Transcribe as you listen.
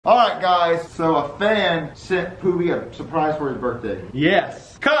Alright guys, so a fan sent Poobie a surprise for his birthday. Yes.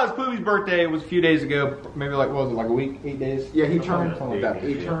 Cause Poobie's birthday was a few days ago, maybe like, what was it, like a week, 8 days? Yeah, he turned, something like that.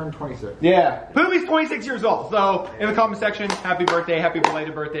 he turned 26. Yeah. Poobie's 26 years old, so in the comment section, happy birthday, happy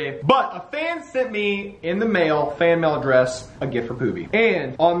belated birthday. But a fan sent me in the mail, fan mail address, a gift for Poobie.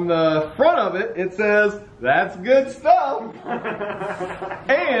 And on the front of it, it says, "That's good stuff."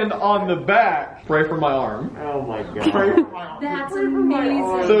 And on the back, pray for my arm. Oh my god. Pray for my arm. That's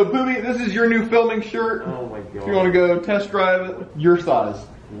amazing. So Poobie, this is your new filming shirt. Oh my god. If you want to go test drive it, your size.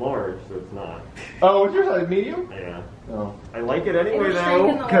 Large, so it's not. Oh, what's your size? Medium? Yeah. Oh. I like it anyway It was though.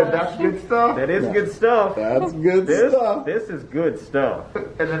 shrinking the Cause that's good stuff. That is good stuff. That's good stuff. This is good stuff.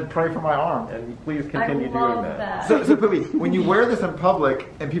 And then pray for my arm. And please I continue love doing that. that. So Poobie, when you wear this in public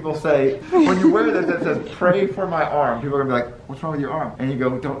and people say, when you wear this it says, pray for my arm, people are gonna be like, what's wrong with your arm? And you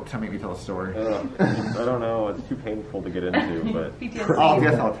go, don't make me tell a story. I don't know, it's too painful to get into, but PTSD. I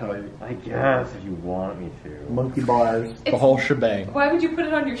guess I'll tell you. I guess if you want me to. Monkey bars. The It's- whole shebang. Why would you put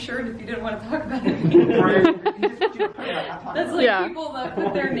it on your shirt if you didn't want to talk about it? That's like people that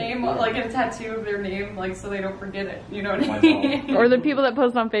put their name, like a tattoo of their name, like so they don't forget it. You know what I mean? Or the people that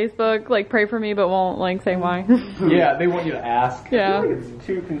post on Facebook, like, pray for me, but won't, like, say why. Yeah, they want you to ask. I Yeah. feel like it's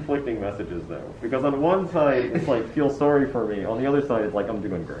two conflicting messages though. Because on one side, it's like, feel sorry for me. On the other side, it's like, I'm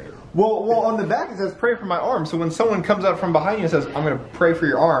doing great. Well, on the back it says pray for my arm. So when someone comes up from behind you and says, I'm going to pray for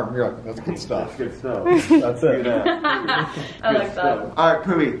your arm, you're like, that's good stuff. Good stuff. That's it. Do that. I like that. Alright,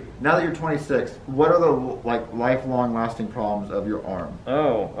 Poobie, now that you're 26, what are the like lifelong lasting problems of your arm?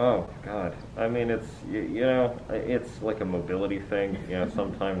 Oh, God. I mean, it's, you know, it's like a mobility thing. You know,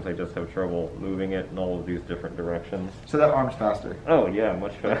 sometimes I just have trouble moving it in all of these different directions. So that arm's faster. Oh, yeah,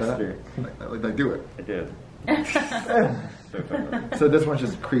 much faster. Like do it. I did. So fast. So this one's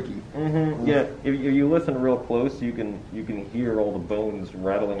just creaky. Mm-hmm. Yeah, if you listen real close, you can hear all the bones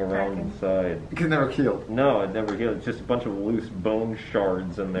rattling around inside. It can never heal. No, it never healed. It's just a bunch of loose bone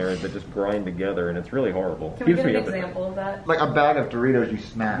shards in there that just grind together, and it's really horrible. Can we Keeps get an me up at night. example of that? Like a bag of Doritos you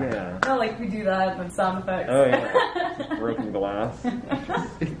smack. Yeah. No, like we do that with sound effects. Oh yeah. Broken glass.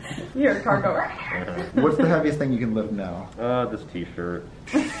 You hear a car go. What's the heaviest thing you can lift now? This T-shirt.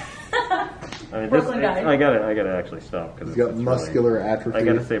 I mean, Brooklyn guy. I gotta actually stop because He's got muscular atrophy. I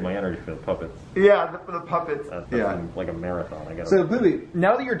gotta save my energy for the puppets. Yeah, the puppets. That's Yeah. like a marathon. I gotta. So, Poobie,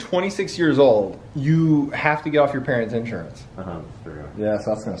 now that you're 26 years old, you have to get off your parents' insurance. That's true. Yeah,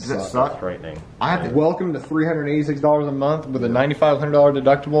 so that's going to Does it suck. suck? That's frightening. I have to. Welcome to $386 a month with a $9,500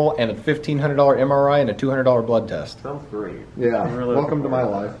 deductible and a $1,500 MRI and a $200 blood test. Sounds great. Yeah, I'm really welcome to looking my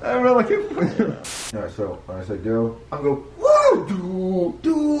forward life. I'm really looking. Alright, so when I say go, I'm go. Woo,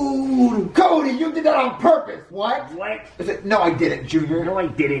 dude, Cody, you did that on purpose. What? What? I said, no, I didn't, Junior. No, I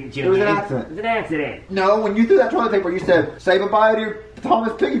didn't, Junior. It was an accident. It was an accident. No, when you threw that toilet paper, you said, say goodbye to your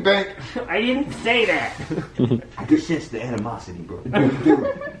Thomas Piggy Bank. I didn't say that. I could sense the animosity, bro.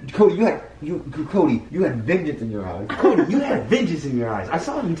 Dude, Cody, you had vengeance in your eyes. Cody, you had vengeance in your eyes. I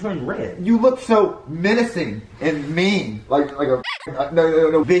saw you turn red. You look so menacing and mean, like a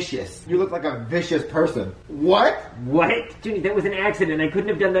no, vicious. You look like a vicious person. What? What? Junior, that was an accident. I couldn't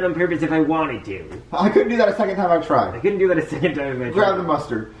have done that on purpose if I wanted to. I couldn't do that a second time I I tried. couldn't do that a second time if I Grab the tried.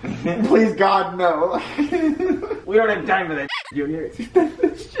 mustard. Please, God, no. We don't have time for that, Junior.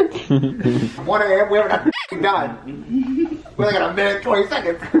 1 a.m. We haven't had done. We only got a minute, 20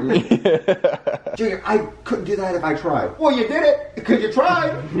 seconds. Junior, I couldn't do that if I tried. Well, you did it because you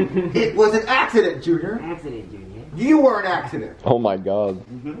tried. It was an accident, Junior. Accident, Junior. You were an accident. Oh my God.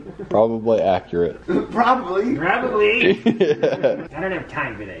 Probably accurate. Probably. Probably. I don't have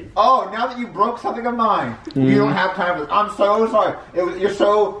time for this. Oh, now that you broke something of mine, you don't have time for this. I'm so sorry. You're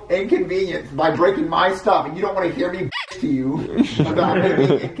so inconvenienced by breaking my stuff, and you don't want to hear me to you about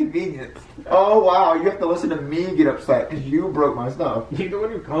being inconvenienced. Oh, wow. You have to listen to me get upset because you broke my stuff. You're the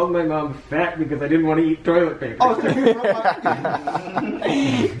one who called my mom fat because I didn't want to eat toilet paper. Oh, so you broke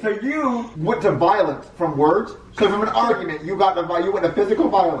my... So you went to violence from words? So from an argument, you went to physical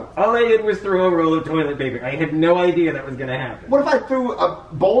violence. All I did was throw a roll of toilet paper. I had no idea that was going to happen. What if I threw a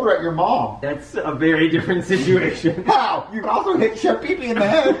boulder at your mom? That's a very different situation. How? You also hit Chef Pee Pee in the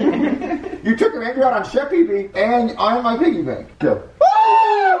head. You took your anger out on Chef Pee Pee and on my piggy bank. Go.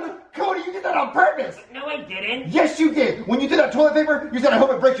 Oh! Cody, you did that on purpose. No, I didn't. Yes, you did. When you did that toilet paper, you said, I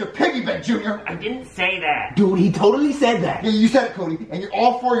hope it breaks your piggy bank, Junior. I didn't say that. Dude, he totally said that. Yeah, you said it, Cody. And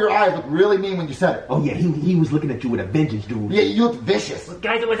all four of your eyes look really mean when you said it. Oh, yeah, he was looking at you with a vengeance, dude. Yeah, you looked vicious.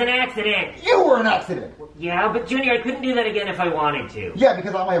 Guys, it was an accident. You were an accident. Yeah, but Junior, I couldn't do that again if I wanted to. Yeah,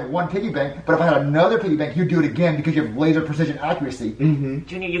 because I only have one piggy bank, but if I had another piggy bank, you'd do it again because you have laser precision accuracy.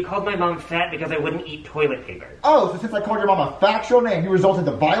 Junior, you called my mom fat because I wouldn't eat toilet paper. Oh, so since I called your mom a factual name, you resulted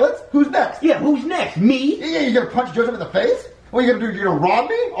to violence? Who's next? Yeah, who's next? Me? Yeah, you're gonna punch Joseph in the face? What are you gonna do? You're gonna rob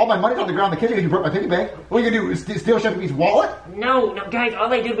me? All my money's on the ground in the kitchen because you broke my piggy bank. What are you gonna do? Steal Chef's wallet? No, guys,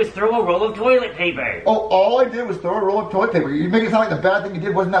 all I did was throw a roll of toilet paper. Oh, all I did was throw a roll of toilet paper. You make it sound like the bad thing you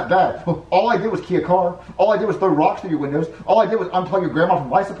did wasn't that bad. All I did was key a car. All I did was throw rocks through your windows. All I did was unplug your grandma from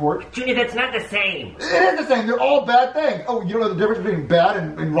life support. Junior, that's not the same. It is the same. They're all bad things. Oh, you don't know the difference between bad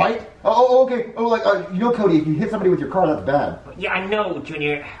and right? Oh, okay. Oh, like, you know, Cody, if you hit somebody with your car, that's bad. Yeah, I know,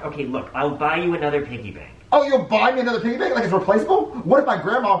 Junior. Okay, look, I'll buy you another piggy bank. Oh, you'll buy me another piggy bank like it's replaceable? What if my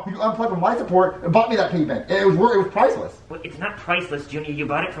grandma, who you unplugged from life support, bought me that piggy bank? It was priceless. Well, it's not priceless, Junior. You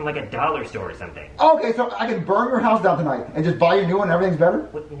bought it from like a dollar store or something. Okay, so I can burn your house down tonight and just buy you a new one and everything's better?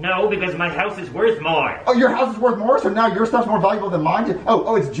 Well, no, because my house is worth more. Oh, your house is worth more, so now your stuff's more valuable than mine?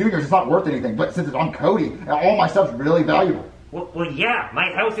 Oh, it's Junior's, it's not worth anything. But since it's on Cody, all my stuff's really valuable. Well, yeah, my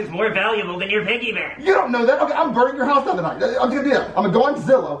house is more valuable than your piggy bank. You don't know that? Okay, I'm burning your house down tonight. I'm just gonna do that. I'm gonna go on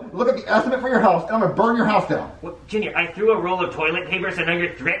Zillow, look at the estimate for your house, and I'm gonna burn your house down. Well, Junior, I threw a roll of toilet paper, so now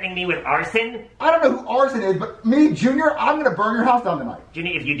you're threatening me with arson? I don't know who arson is, but me, Junior, I'm gonna burn your house down tonight.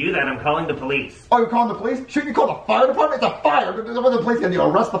 Junior, if you do that, I'm calling the police. Oh, you're calling the police? Shouldn't you call the fire department? It's a fire. What are the police gonna do?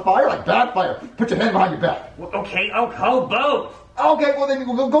 Arrest the fire? Like bad fire. Put your hand behind your back. Well, okay, I'll call both. Okay, well then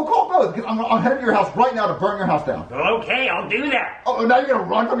go call both, because I'm heading to your house right now to burn your house down. Well, okay, I'll do that. Oh, now you're gonna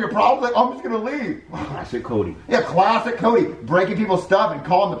run from your problems? Like, I'm just gonna leave. Classic Cody. Yeah, classic Cody. Breaking people's stuff and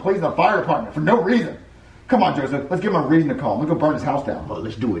calling the police and the fire department for no reason. Come on, Joseph. Let's give him a reason to call. Let's go burn his house down. Oh,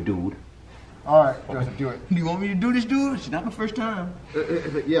 let's do it, dude. Alright, Joseph, do it. You want me to do this, dude? It's not my first time.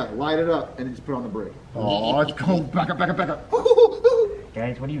 Yeah, light it up and then just put on the brake. Oh, let's go. Back up.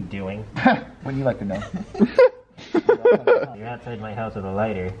 Guys, what are you doing? What do you like to know? You're outside my house with a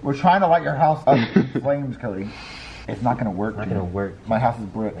lighter. We're trying to light your house up with flames, Cody. It's not gonna work. Not gonna work. My house is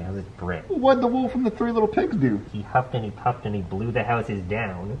brick. My house is brick. What'd the wolf and the three little pigs do? He huffed and he puffed and he blew the houses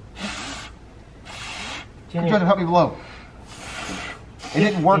down. Junior, help me blow. It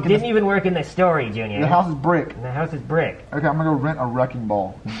didn't work. It didn't even work in the story, Junior. The house is brick. And the house is brick. Okay, I'm gonna go rent a wrecking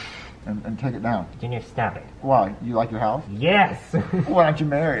ball and take it down. Junior, stop it. Why? You like your house? Yes. Why don't you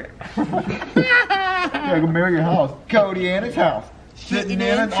marry it? Yeah, go marry your house. Cody and his house. Sitting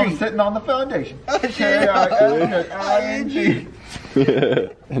in it, I'm sitting on the foundation. K-I-N-G.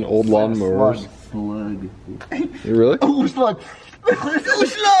 An old lawnmower. Slug. You really? Oh, slug. Oh,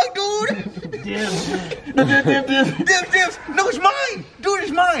 slug, dude! Dibs. Dibs! No, it's mine! Dude,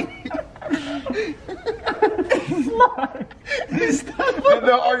 it's mine! Stop.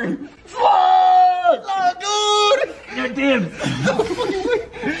 No, are you? Slug! Slug, dude! Your dibs.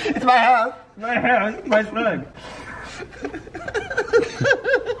 It's my house. My house, my slug.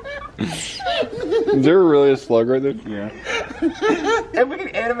 Is there really a slug right there? Yeah. And we can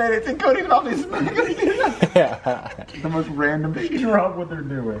animate it to Cody's mouth. The most random thing wrong what they're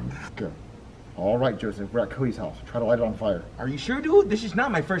doing. Go. All right, Joseph, we're at Cody's house. Try to light it on fire. Are you sure, dude? This is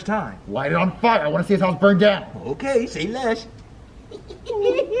not my first time. Light it on fire. I want to see his house burn down. Okay, say less.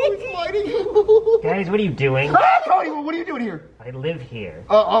 Guys, what are you doing? Ah, Cody, what are you doing here? I live here.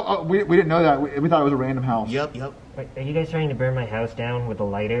 We didn't know that. We thought it was a random house. Yep. Wait, are you guys trying to burn my house down with a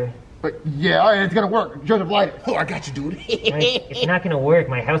lighter? But yeah, it's gonna work. Joseph, light it. Oh, I got you, dude. Guys, it's not gonna work.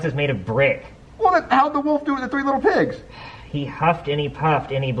 My house is made of brick. Well, then how'd the wolf do with the three little pigs? He huffed and he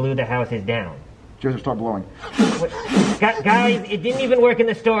puffed and he blew the houses down. Joseph, start blowing. Guys, it didn't even work in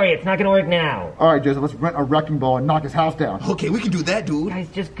the story. It's not gonna work now. All right, Joseph, let's rent a wrecking ball and knock his house down. Okay, we can do that, dude. Guys,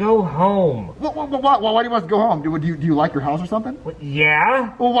 just go home. Why do you want us to go home? Do you like your house or something?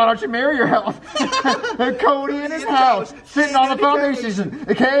 Yeah? Well, why don't you marry your house? Cody in his house, sitting on the foundation.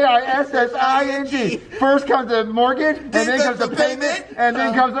 K-I-S-S-I-G. First comes the mortgage, and then comes the payment, and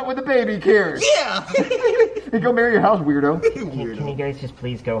then comes up with the baby carriage. Yeah. Hey, go marry your house, weirdo. Can you guys just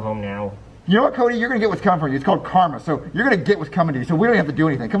please go home now? You know what, Cody? You're going to get what's coming for you. It's called karma. So you're going to get what's coming to you. So we don't have to do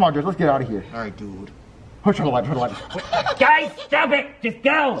anything. Come on, George. Let's get out of here. All right, dude. Oh, try to light. Guys, stop it! Just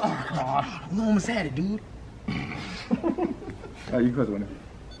go! Oh, gosh. I almost had it, dude. You can close the window.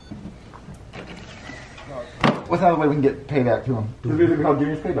 What's another way we can get payback to him? This is called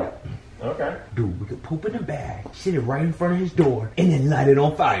Junior's payback. Okay. Dude, we could poop in a bag, sit it right in front of his door, and then light it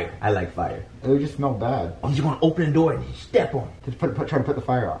on fire. I like fire. It would just smell bad. He's gonna open the door and step on it. Just try to put the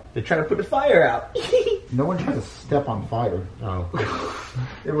fire out. They're trying to put the fire out. No one tries to step on fire. Oh.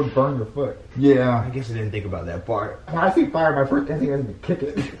 It would burn your foot. Yeah. I guess I didn't think about that part. When I see fire, my first instinct is to kick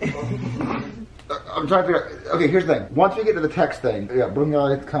it. I'm trying to figure out. Okay, here's the thing. Once we get to the text thing, yeah, boom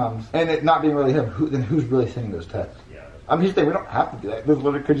guy comes, and it not being really him, then who's really sending those texts? Yeah. I mean, here's the thing. We don't have to do that. This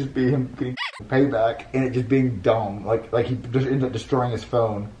literally could just be him getting payback, and it just being dumb. Like he just ends up destroying his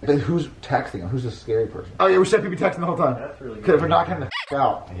phone. Then who's texting him? Who's the scary person? Oh yeah, we Chef Pee Pee texting the whole time. That's really good. Because if we're knocking the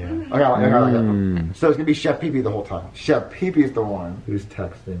out. Yeah. Okay. So it's gonna be Chef Pee Pee the whole time. Chef Pee Pee is the one who's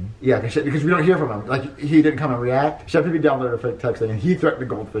texting. Yeah, because we don't hear from him. Like he didn't come and react. Chef Pee Pee downloaded a fake text thing, and he threatened the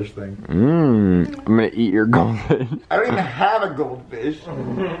goldfish thing. I'm gonna eat your goldfish. I don't even have a goldfish.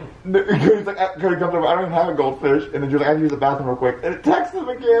 It's like, Cody comes over, I don't even have a goldfish, and then you're like, I have to use the bathroom real quick, and it texts him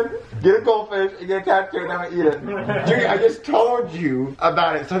again. Get a goldfish and get attached to it, and I'm gonna eat it. Junior, I just told you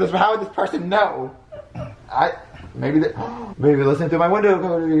about it. So how would this person know? Maybe listen through my window,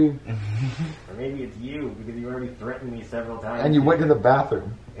 Cody. Or maybe it's you, because you already threatened me several times. And you went to the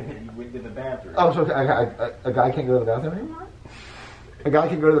bathroom. And then you went to the bathroom. Oh, so a guy can't go to the bathroom anymore? A guy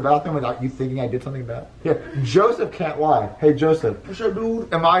can go to the bathroom without you thinking I did something bad? Yeah, Joseph can't lie. Hey, Joseph. What's up,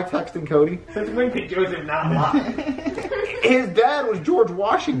 dude? Am I texting Cody? Since when could Joseph not lie? His dad was George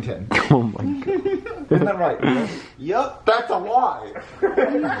Washington. Oh my god. Isn't that right? Yup. That's a lie.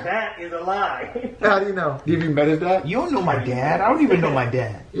 That is a lie. How do you know? Have you met his dad? You don't know my dad. I don't even know my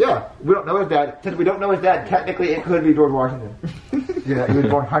dad. Yeah, we don't know his dad. Since we don't know his dad, technically it could be George Washington. Yeah, he was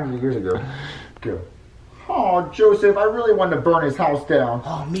born hundreds of years ago. Good. Oh, Joseph, I really wanted to burn his house down.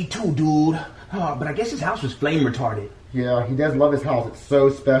 Oh, me too, dude. But I guess his house was flame retarded. Yeah, he does love his house. It's so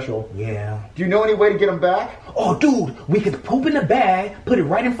special. Yeah. Do you know any way to get him back? Oh, dude, we could poop in the bag, put it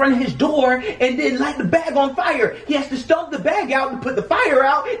right in front of his door, and then light the bag on fire. He has to stomp the bag out and put the fire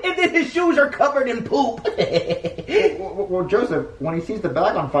out, and then his shoes are covered in poop. well, Joseph, when he sees the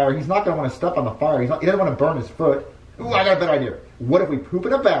bag on fire, he's not going to want to step on the fire. He doesn't want to burn his foot. Ooh, I got a better idea. What if we poop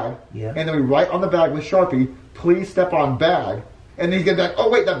in a bag, and then we write on the bag with Sharpie, please step on bag, and then he's going to be like, oh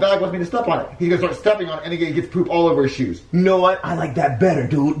wait, that bag wants me to step on it. He's going to start stepping on it, and then he gets poop all over his shoes. You know what? I like that better,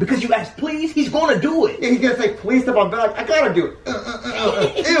 dude, because you asked please, he's going to do it. Yeah, he's going to say, please step on bag. I got to do it.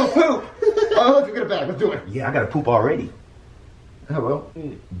 Ew, poop. Oh, let's get a bag. Let's do it. Yeah, I got to poop already. Hello,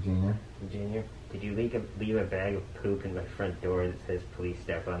 Junior. Junior, did you leave a bag of poop in my front door that says please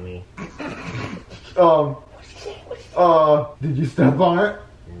step on me? Did you step on it?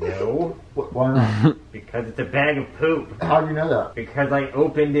 No. Why not? Because it's a bag of poop. How do you know that? Because I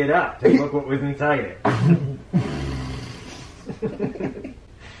opened it up to look what was inside it.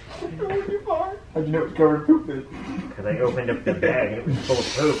 How'd you know it was covered in poop then? Because I opened up the bag and it was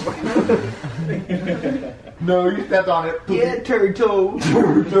full of poop. No, you stepped on it. Yeah, turd toes.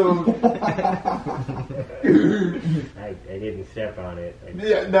 Turd toes. I didn't step on it.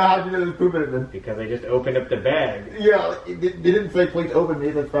 Now how'd you know there's poop in it then? Because I just opened up the bag. Yeah, it didn't say please open me,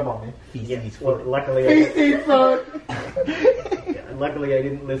 it said step on me. Yeah, well, luckily luckily I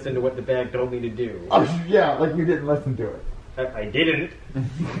didn't listen to what the bag told me to do. Yeah, like you didn't listen to it. I didn't.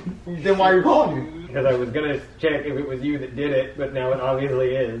 Then why are you calling me? Because I was gonna check if it was you that did it, but now it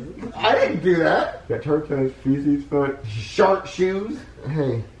obviously is. I didn't do that. Got turd toes, feces foot, shark shoes.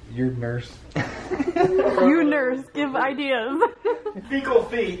 Hey, you're nurse. You nurse, give ideas. Fecal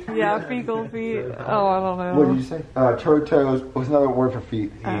feet. Yeah, fecal feet. Oh, I don't know. What did you say? Turd toes. What's another word for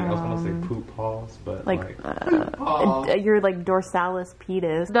feet? I was gonna say poop paws, but you're like dorsalis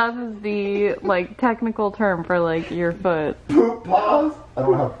pedis. That is the technical term for your foot. Poop paws? I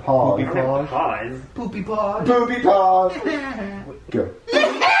don't have paws. Poopy paws. Poopy paws. Poopy paws. Go.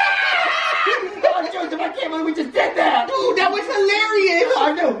 I can't believe we just did that! Dude, that was hilarious!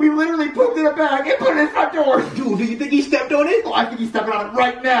 I know, we literally pooped in a bag and put it in his front door! Dude, do you think he stepped on it? Oh, I think he's stepping on it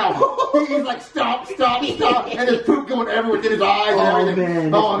right now! He's like, stop, and there's poop going everywhere in his eyes and everything.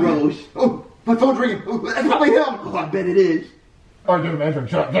 Man, that's gross. Oh, my phone's ringing! Oh, that's probably him! Oh, I bet it is. Oh, dude, man,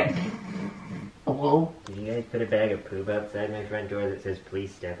 shut up. Hello? Did you guys put a bag of poop outside my front door that says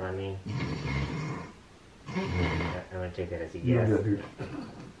please step on me? I want to take that as a yes. Yeah, dude.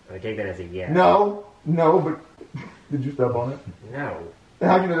 I would take that as a yes. No, but did you step on it? No.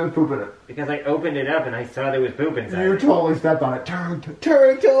 How do you know there's poop in it? Because I opened it up and I saw there was poop inside. You totally stepped on it. Turd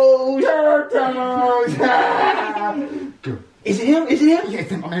toes. Is it him? Yeah,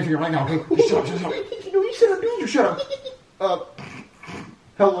 it's him. I'm answering you right now, okay? Shut up. You shut up, dude. You shut up.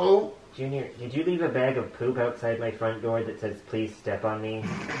 Hello? Junior, did you leave a bag of poop outside my front door that says please step on me?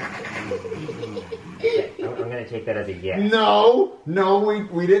 I'm gonna take that as a yes. No,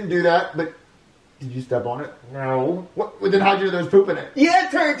 we didn't do that, but did you step on it? No. What? Then how'd you know there's poop in it? Yeah,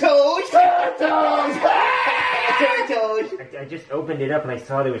 turd toes. Turd toes! Tomatoes. I just opened it up and I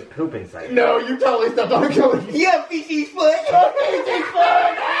saw there was poop inside. No, you totally stepped on it, Cody. Yeah, feces foot. Feces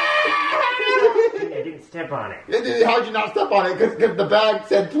foot. I didn't step on it. How'd you not step on it? Because the bag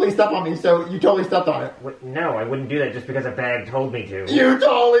said, please step on me, so you totally stepped on it. What? No, I wouldn't do that just because a bag told me to. You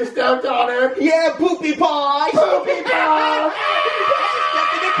totally stepped on it. Yeah, poopy paws. Poopy paws.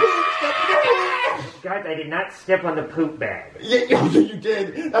 Step in the poop. Guys, I did not step on the poop bag. Yeah, you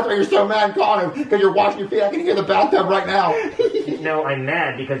did. That's why you're so mad calling him, because you're washing your feet. I can hear the bathtub right now. No, I'm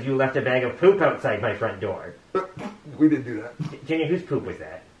mad because you left a bag of poop outside my front door. We didn't do that. Junior, whose poop was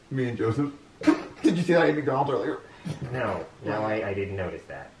that? Me and Joseph. Did you see that at McDonald's earlier? No, I didn't notice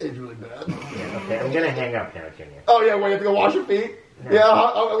that. It's really bad. Yeah, okay, I'm gonna hang up now, Junior. Oh yeah, well you have to go wash your feet? No.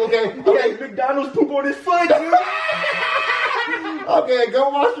 Yeah, okay. He has McDonald's poop on his foot, dude. Okay, go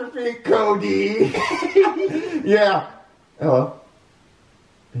wash your feet, Cody. Yeah. Hello?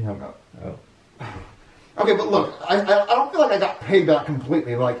 He hung up. Oh. Okay, but look, I don't feel like I got paid back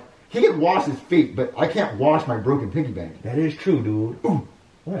completely. Like, he can wash his feet, but I can't wash my broken piggy bank. That is true, dude. Ooh,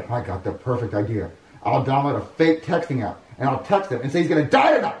 what? I got the perfect idea. I'll download a fake texting app, and I'll text him and say he's gonna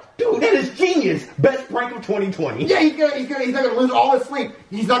die tonight. Dude, that is genius. Best prank of 2020. Yeah, he's not gonna lose all his sleep.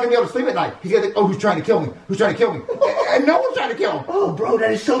 He's not gonna be able to sleep at night. He's gonna think, oh, who's trying to kill me? Who's trying to kill me? And no one's trying to kill him. Oh, bro,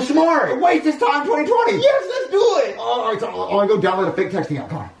 that is so smart. Wait, this time 2020. Yes, let's do it. All right, so I'm gonna go download a fake texting app.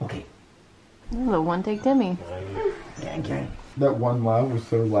 Come on. Okay. This is a one-take Timmy. Gang. That one laugh was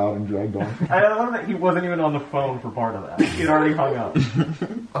so loud and dragged on. I love that he wasn't even on the phone for part of that. He'd already hung up.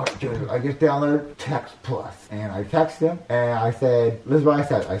 Alright, Joseph, I just downloaded Text Plus, and I texted him, and I said, this is what I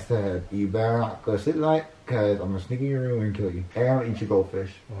said. I said, you better not go to sleep tonight, because I'm gonna sneak in your room and kill you. And I'm gonna eat your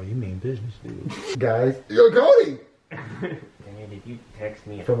goldfish. Oh, you mean business, dude. Guys, yo, Cody! Junior, did you text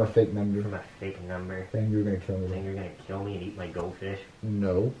me From a fake number. from a fake number Saying you were gonna kill me. saying you're gonna kill me and eat my goldfish?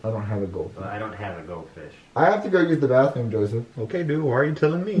 No, I don't have a goldfish. Well, I don't have a goldfish. I have to go use the bathroom, Joseph. Okay, dude, why are you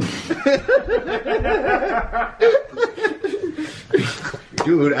telling me?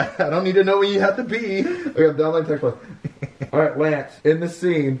 Dude, I don't need to know when you have to pee. Okay, I'm downloading Text Plus. Alright, Lance, in the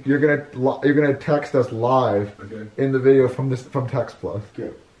scene, you're gonna text us live in the video from Text Plus.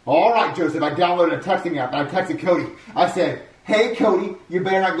 Good. Alright, Joseph, I downloaded a texting app and I texted Cody. I said, hey Cody, you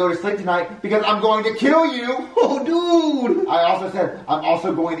better not go to sleep tonight because I'm going to kill you. Oh, dude. I also said, I'm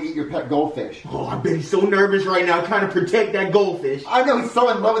also going to eat your pet goldfish. Oh, I bet he's so nervous right now trying to protect that goldfish. I know, he's so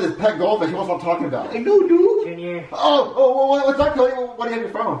in love with his pet goldfish, he wants what I'm talking about. I know, dude. Junior, What's up, Cody? What do you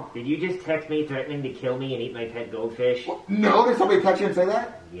have on your phone? did you just text me threatening to kill me and eat my pet goldfish? No, did somebody text you and say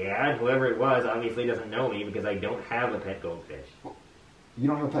that? Yeah, whoever it was obviously doesn't know me because I don't have a pet goldfish. You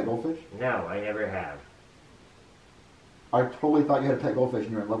don't have a pet goldfish? No, I never have. I totally thought you had a pet goldfish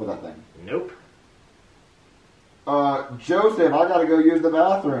and you were in love with that thing. Nope. Joseph, I gotta go use the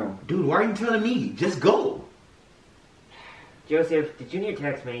bathroom. Dude, why are you telling me? Just go. Joseph, did Junior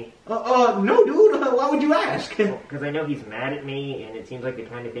text me? No, dude. Why would you ask? Because I know he's mad at me, and it seems like the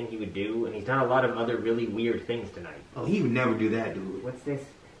kind of thing he would do, and he's done a lot of other really weird things tonight. Oh, he would never do that, dude. What's this?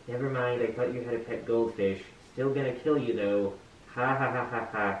 Never mind, I thought you had a pet goldfish. Still gonna kill you, though. Ha ha ha ha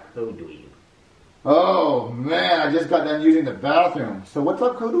ha, code-dweeb. Oh, man, I just got done using the bathroom. So what's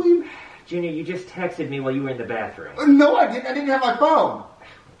up, Cody? Junior, you just texted me while you were in the bathroom. No, I didn't. I didn't have my phone.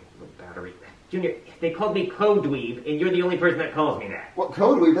 Battery. Junior, they called me Code-dweeb, and you're the only person that calls me that. Well,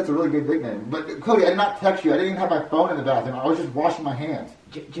 Cody, that's a really good nickname. But, Cody, I did not text you. I didn't even have my phone in the bathroom. I was just washing my hands.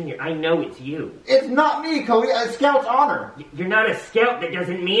 Junior, I know it's you. It's not me, Cody. It's Scout's honor. You're not a scout. That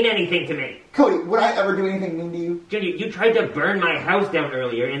doesn't mean anything to me. Cody, would I ever do anything mean to you? Junior, you tried to burn my house down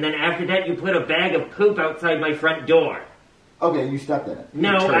earlier, and then after that you put a bag of poop outside my front door. Okay, you stepped in it.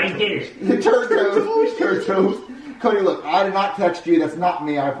 No, I didn't. Turd toes. Cody, look, I did not text you. That's not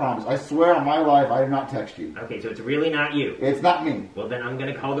me, I promise. I swear on my life, I did not text you. Okay, so it's really not you. It's not me. Well, then I'm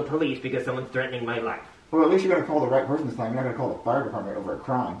going to call the police because someone's threatening my life. Well, at least you're going to call the right person this time. You're not going to call the fire department over a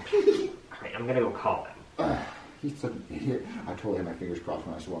crime. Alright, I'm going to go call them. He's such an idiot. I totally had my fingers crossed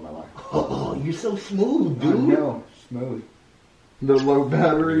when I swore my life. Oh, you're so smooth, dude. I know. Smooth. The low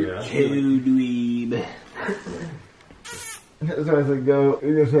battery. Yeah. Code-dweeb. So I said, go.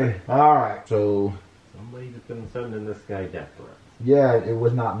 You just say, alright. So, Somebody's been sending this guy death threats. yeah, it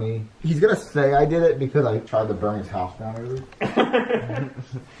was not me. He's going to say I did it because I tried to burn his house down earlier.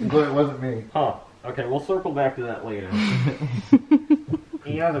 But it wasn't me. Huh. Okay, we'll circle back to that later.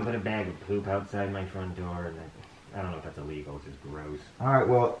 He also put a bag of poop outside my front door, and I don't know if that's illegal, it's just gross. Alright,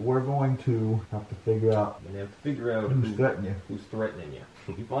 well, we're going to have to figure out And they have to figure out who's threatening you. who's threatening you.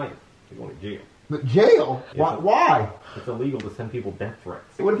 You'll be fine. You're going to jail. But jail? Yeah. Why? It's illegal to send people death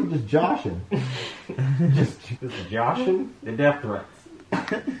threats. What if you just josh him? Just joshing the death threats.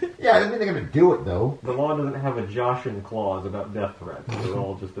 Yeah, I didn't think they're gonna do it though. The law doesn't have a Joshin clause about death threats. They're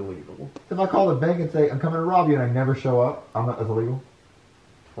all just illegal. If I call the bank and say I'm coming to rob you and I never show up, that's illegal.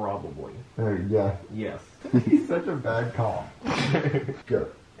 Probably. Yeah. Yes. He's such a bad call.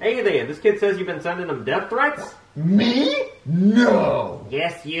 Good. Hey there, this kid says you've been sending him death threats? Me? No.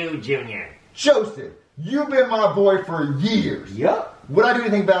 Yes, you, Junior. Joseph, you've been my boy for years. Yep. Would I do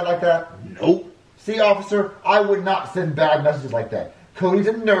anything bad like that? Nope. See, officer, I would not send bad messages like that. Cody's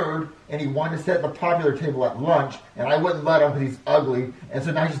a nerd, and he wanted to sit at the popular table at lunch, and I wouldn't let him because he's ugly, and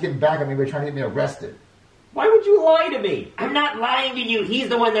so now he's getting back at me by trying to get me arrested. Why would you lie to me? I'm not lying to you. He's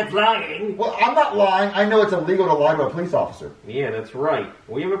the one that's lying. Well, I'm not lying. I know it's illegal to lie to a police officer. Yeah, that's right.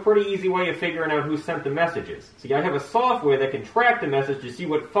 We have a pretty easy way of figuring out who sent the messages. See, I have a software that can track the message to see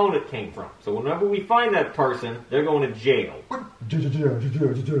what phone it came from. So whenever we find that person, they're going to jail. What? Jail?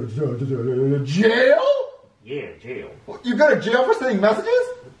 Yeah, jail. You go to jail for sending messages?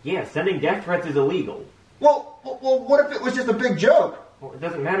 Yeah, sending death threats is illegal. Well, what if it was just a big joke? Well, it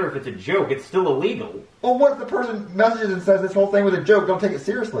doesn't matter if it's a joke. It's still illegal. Well, what if the person messages and says this whole thing was a joke? Don't take it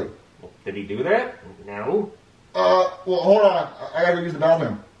seriously. Well, did he do that? No. Well, hold on. I gotta use the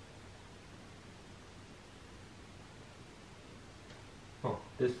bathroom. Huh.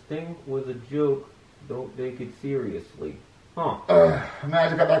 This thing was a joke. Don't take it seriously. Huh. Man, I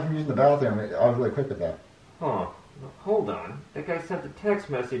just got back from using the bathroom. I was really quick with that. Huh. Hold on. That guy sent a text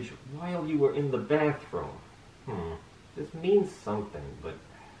message while you were in the bathroom. This means something, but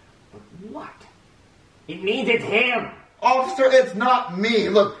what? It means it's him! Officer, it's not me.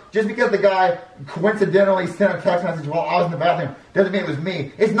 Look, just because the guy coincidentally sent a text message while I was in the bathroom doesn't mean it was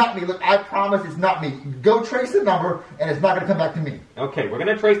me. It's not me. Look, I promise it's not me. Go trace the number, and it's not going to come back to me. Okay, we're going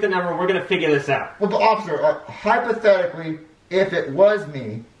to trace the number, and we're going to figure this out. Well, but officer, hypothetically, if it was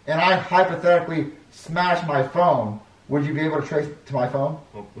me, and I hypothetically smashed my phone, would you be able to trace it to my phone?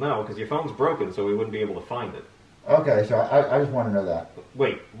 Well, no, because your phone's broken, so we wouldn't be able to find it. Okay, so I just want to know that.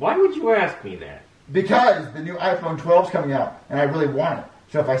 Wait, why would you ask me that? Because the new iPhone 12 is coming out, and I really want it.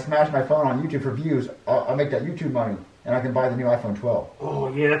 So if I smash my phone on YouTube for views, I'll make that YouTube money, and I can buy the new iPhone 12.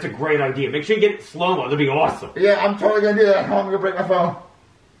 Oh, yeah, that's a great idea. Make sure you get it slow-mo. That'd be awesome. Yeah, I'm totally going to do that. I'm going to break my phone.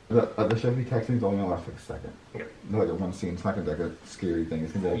 The Chevy texting is only going to last like a second. Okay. Like a one scene. It's not going to be like a scary thing.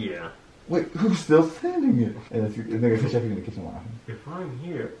 It's going to be like, yeah. Wait, who's still sending it? And it's Chevy in the kitchen laughing. If I'm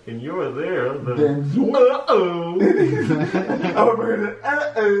here and you're there, then uh-oh.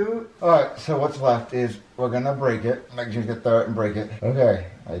 Uh-oh. Alright, so what's left is we're going to break it. Make sure you get there and break it. Okay,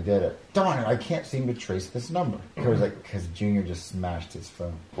 I did it. Darn it, I can't seem to trace this number. Because Junior just smashed his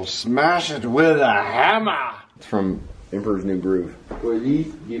phone. Well, smash it with a hammer! It's from Emperor's New Groove.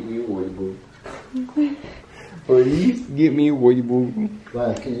 Please give me a wiggle. Please get me a wiggle.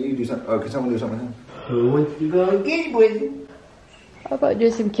 Lad, can you do something? Oh, can someone do something with him? Who wants to go get it with him? How about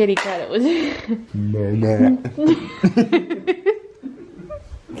just some kitty cat? It was.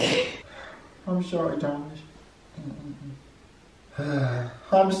 I'm sorry, Thomas.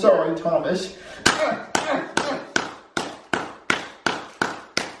 I'm sorry, Thomas.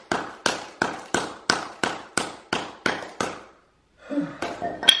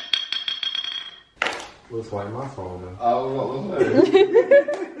 Looks like my phone then. Oh, what was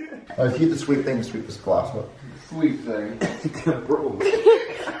that? Keep the sweet thing, sweep this glass up. Sweet thing. Bro.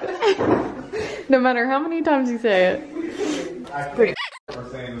 No matter how many times you say it. I pretty. For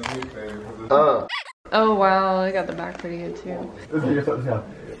saying the sweet thing. Oh wow, I got the back pretty good too. This is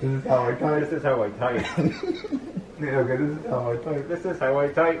how I type. This is how I type. Okay, this is how I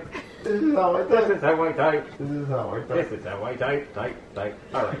type. This is how I type. This is how I This type. is how I type. This is how I type. This is how I type. Type.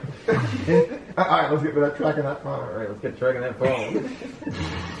 Alright. Alright, let's get rid of tracking that phone. Alright, let's get tracking that phone.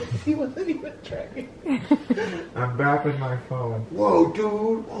 He wasn't even tracking. I'm back with my phone. Whoa,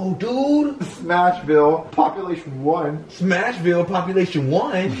 dude. Oh, dude. Smashville, population 1. Smashville, population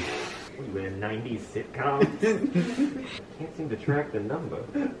 1. We were a 90s sitcom. Can't seem to track the number.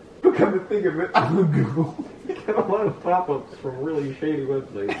 But come to think of it, I'm on Google. Get a lot of pop-ups from really shady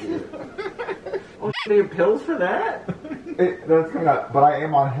websites here. Oh, they have pills for that? That's coming up, but I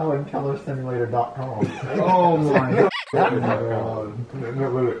am on HelenKellerSimulator.com. Oh my God.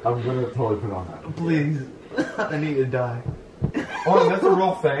 I'm gonna totally put on that. Please. I need to die. Oh, that's a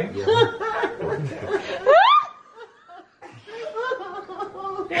real thing? Yeah.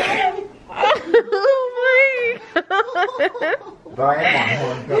 But I am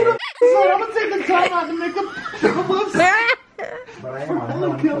on Helen Keller. So I'm gonna take the time out to make a website. But I am on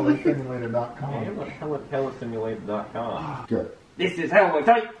HelenKellerSimulator.com. I am on HelenKellerSimulator.com. Good. This is how I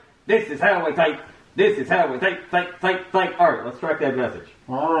type. This is how I type. This is how we type. Alright, let's track that message.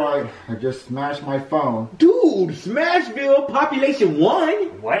 Alright, I just smashed my phone. Dude, Smashville, population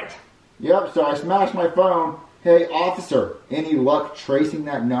 1. What? Yep, so I smashed my phone. Hey, officer, any luck tracing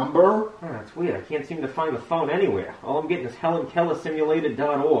that number? Oh, that's weird. I can't seem to find the phone anywhere. All I'm getting is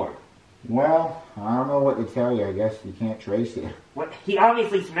HelenKellerSimulated.org. Well, I don't know what to tell you. I guess you can't trace it. What? He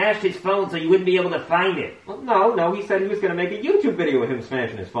obviously smashed his phone so you wouldn't be able to find it. Well, no, he said he was going to make a YouTube video of him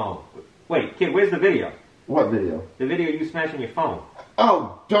smashing his phone. Wait, kid, where's the video? What video? The video of you smashing your phone.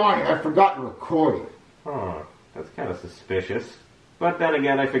 Oh, darn it, I forgot to record it. Oh, that's kind of suspicious. But then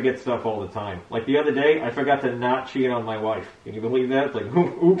again, I forget stuff all the time. Like the other day, I forgot to not cheat on my wife. Can you believe that? It's like,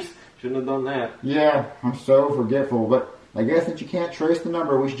 oops, shouldn't have done that. Yeah, I'm so forgetful, but I guess since you can't trace the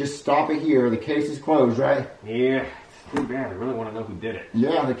number, we should just stop it here. The case is closed, right? Yeah, it's too bad. I really want to know who did it.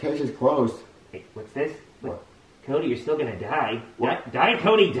 Yeah, the case is closed. Hey, what's this? What? Cody, you're still gonna die. What? Die,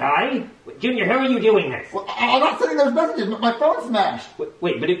 Cody, die? Junior, how are you doing this? Well, I'm not sending those messages, but my phone's smashed.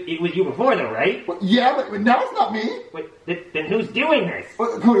 Wait, but it was you before, though, right? Well, yeah, but now it's not me. Wait, then who's doing this?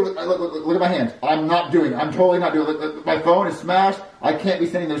 Cody, look at my hands. I'm not doing it. I'm totally not doing it. My phone is smashed. I can't be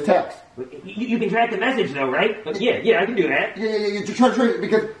sending those texts. You can track the message, though, right? Yeah, I can do that. Yeah, try to trace it,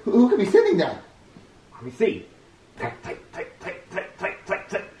 because who could be sending that? Let me see. Type.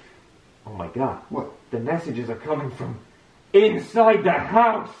 Oh my god. What? The messages are coming from inside the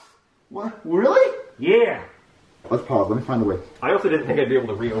house. What? Really? Yeah. Let's pause. Let me find a way. I also didn't think I'd be able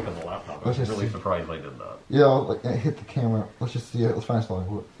to reopen the laptop. I was Let's just really see. surprised I did that. Yeah, I'll hit the camera. Let's just see it. Let's find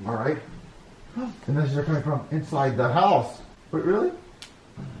something. All right. The messages are coming from inside the house. Wait, really?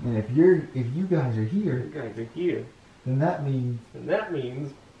 And if you guys are here, then that means.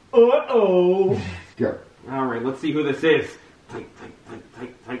 Uh-oh. Go. All right, let's see who this is. Type.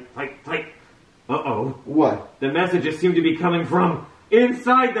 Uh-oh. What? The messages seem to be coming from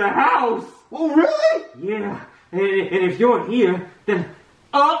inside the house. Oh, really? Yeah. And if you're here, then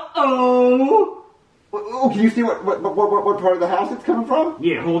uh-oh. Oh, can you see what part of the house it's coming from?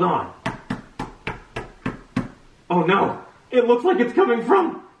 Yeah, hold on. Oh no. It looks like it's coming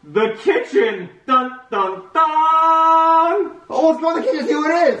from the kitchen. Dun dun dun. Oh, let's go in the kitchen and see who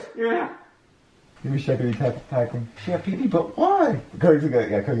it is. Yeah. Maybe Chef Pee typing. Chef Pee, but why? Cody's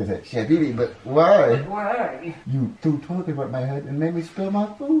gonna say, Chef Pee, but why? Why? You threw toilet paper at my head and made me spill my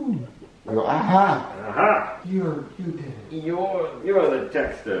food. I go, aha. Aha. You did it. You're the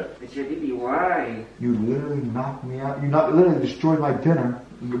texter. Jeffy, why? You literally knocked me out. You literally destroyed my dinner.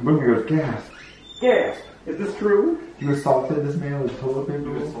 You bring me with gas. Gas. Is this true? You assaulted this man with toilet paper.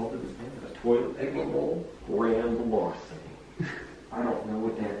 You assaulted this man with a toilet paper roll? Grand larceny. I don't know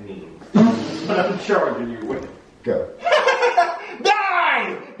what that means. But I'm charging you with it. Go.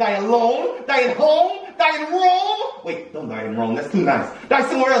 Die! Die alone? Die at home? Die in Rome? Wait, don't die in Rome. That's too nice. Die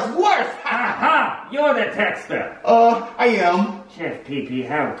somewhere else worse. Aha! You're the texter. I am. Chef Pee,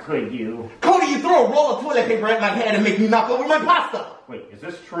 how could you? Cody, you throw a roll of toilet paper at my head and make me knock over my pasta. Wait, is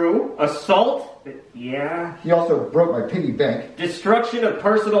this true? Assault? Yeah. He also broke my piggy bank. Destruction of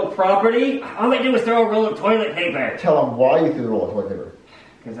personal property? All they do is throw a roll of toilet paper. Tell him why you threw the roll of toilet paper.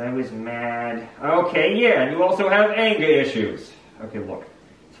 Because I was mad. Okay, yeah, and you also have anger issues. Okay, look.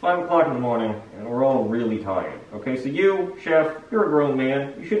 It's 5 o'clock in the morning, and we're all really tired. Okay, so you, Chef, you're a grown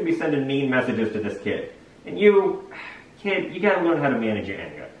man. You shouldn't be sending mean messages to this kid. And you, kid, you gotta learn how to manage your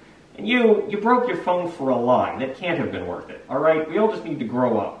anger. And you broke your phone for a lie. That can't have been worth it. Alright? We all just need to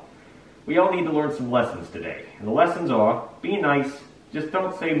grow up. We all need to learn some lessons today. And the lessons are, be nice, just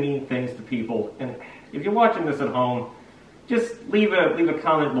don't say mean things to people. And if you're watching this at home, just leave a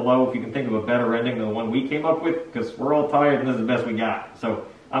comment below if you can think of a better ending than the one we came up with, because we're all tired and this is the best we got. So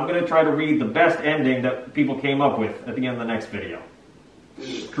I'm going to try to read the best ending that people came up with at the end of the next video.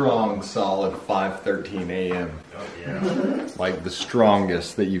 Strong, solid 5:13 a.m. Oh, yeah. Like the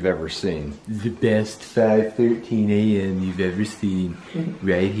strongest that you've ever seen. The best 5:13 a.m. you've ever seen.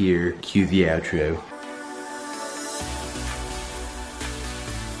 Right here. Cue the outro.